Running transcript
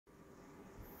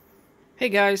Hey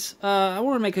guys, I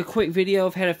want to make a quick video.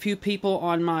 I've had a few people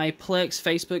on my Plex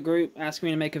Facebook group ask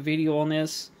me to make a video on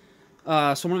this. So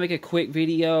I'm going to make a quick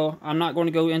video. I'm not going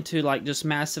to go into like just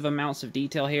massive amounts of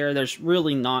detail here. There's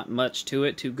really not much to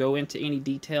it to go into any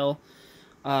detail.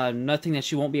 Nothing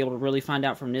that you won't be able to really find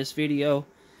out from this video.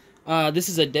 This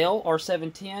is a Dell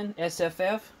R710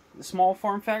 SFF, the small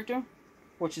form factor,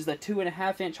 which is the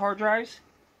 2.5-inch hard drives.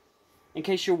 In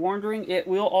case you're wondering, it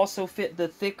will also fit the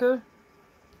thicker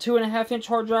 2.5-inch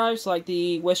hard drives like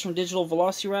the Western Digital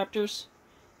Velociraptors.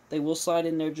 They will slide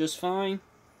in there just fine.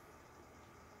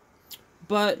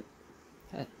 But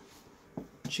what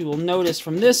you will notice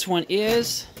from this one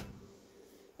is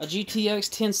a GTX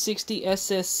 1060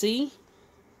 SSC.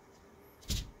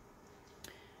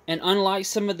 And unlike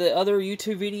some of the other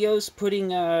YouTube videos putting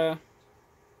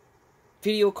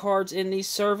video cards in these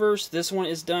servers, this one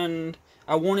is done.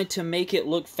 I wanted to make it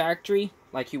look factory.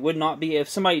 Like you would not be, if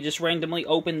somebody just randomly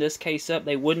opened this case up,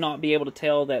 they would not be able to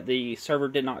tell that the server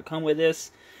did not come with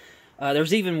this.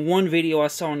 There's even one video I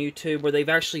saw on YouTube where they've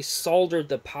actually soldered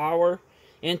the power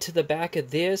into the back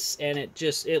of this, and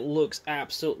it looks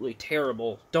absolutely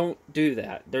terrible. Don't do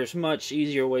that. There's much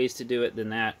easier ways to do it than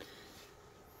that.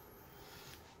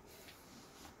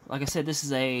 Like I said, this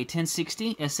is a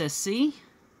 1060 SSC.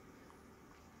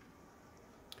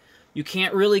 You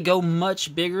can't really go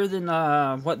much bigger than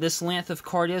what this length of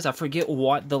card is. I forget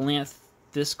what the length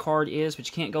this card is, but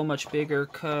you can't go much bigger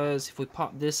because if we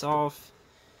pop this off,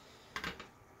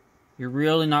 you're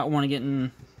really not want to get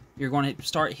in. You're going to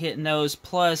start hitting those.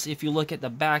 Plus, if you look at the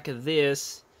back of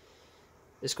this,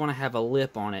 it's going to have a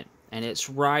lip on it, and it's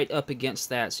right up against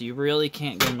that, so you really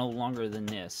can't go no longer than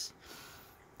this.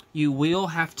 You will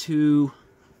have to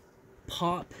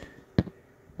pop.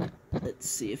 Let's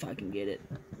see if I can get it.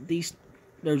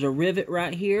 There's a rivet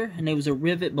right here, and there was a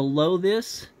rivet below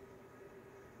this,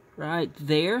 right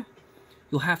there.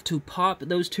 You'll have to pop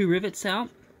those two rivets out,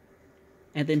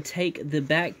 and then take the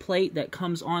back plate that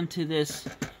comes onto this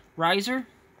riser.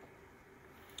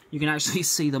 You can actually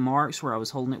see the marks where I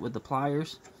was holding it with the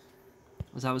pliers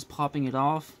as I was popping it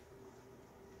off.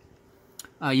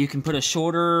 You can put a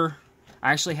shorter.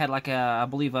 I actually had like I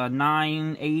believe a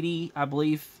 980, I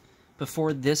believe,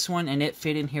 before this one, and it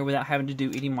fit in here without having to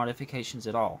do any modifications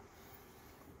at all.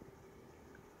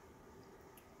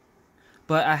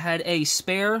 But I had a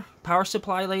spare power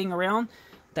supply laying around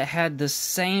that had the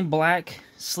same black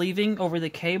sleeving over the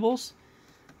cables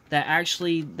that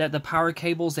the power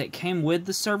cables that came with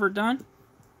the server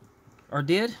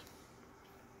did.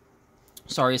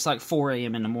 Sorry, it's like 4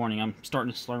 a.m. in the morning. I'm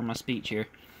starting to slur my speech here.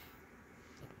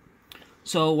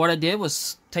 So what I did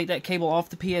was take that cable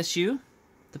off the PSU,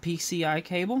 the PCI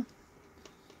cable,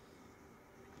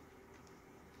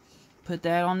 put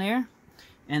that on there,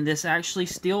 and this actually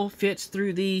still fits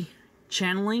through the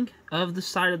channeling of the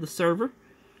side of the server,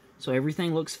 so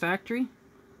everything looks factory,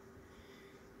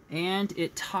 and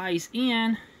it ties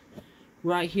in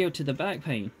right here to the back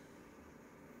pane.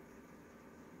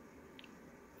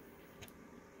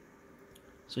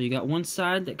 So you got one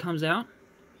side that comes out,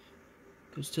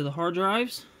 goes to the hard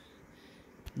drives,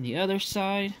 and the other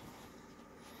side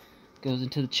goes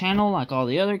into the channel like all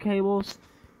the other cables,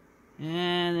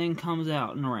 and then comes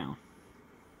out and around.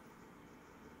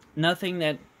 Nothing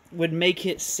that would make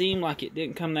it seem like it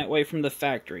didn't come that way from the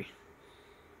factory.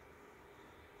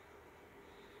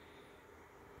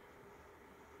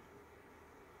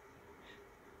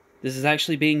 This is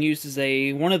actually being used as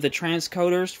one of the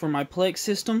transcoders for my Plex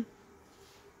system.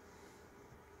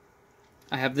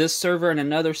 I have this server and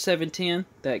another 710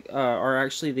 that are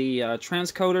actually the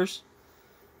transcoders.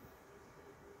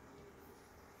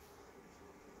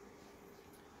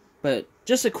 But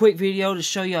just a quick video to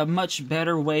show you a much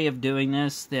better way of doing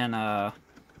this than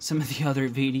some of the other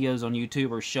videos on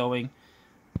YouTube are showing.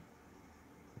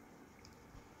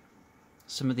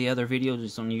 Some of the other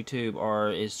videos on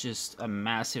YouTube is just a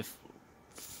massive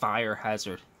fire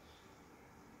hazard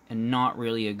and not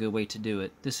really a good way to do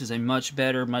it. This is a much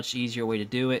better, much easier way to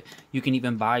do it. You can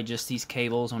even buy just these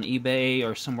cables on eBay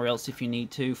or somewhere else if you need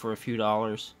to for a few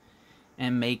dollars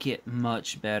and make it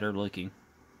much better looking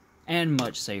and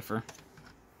much safer.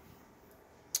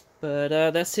 But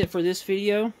that's it for this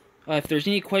video. If there's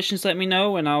any questions, let me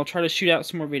know, and I'll try to shoot out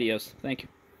some more videos. Thank you.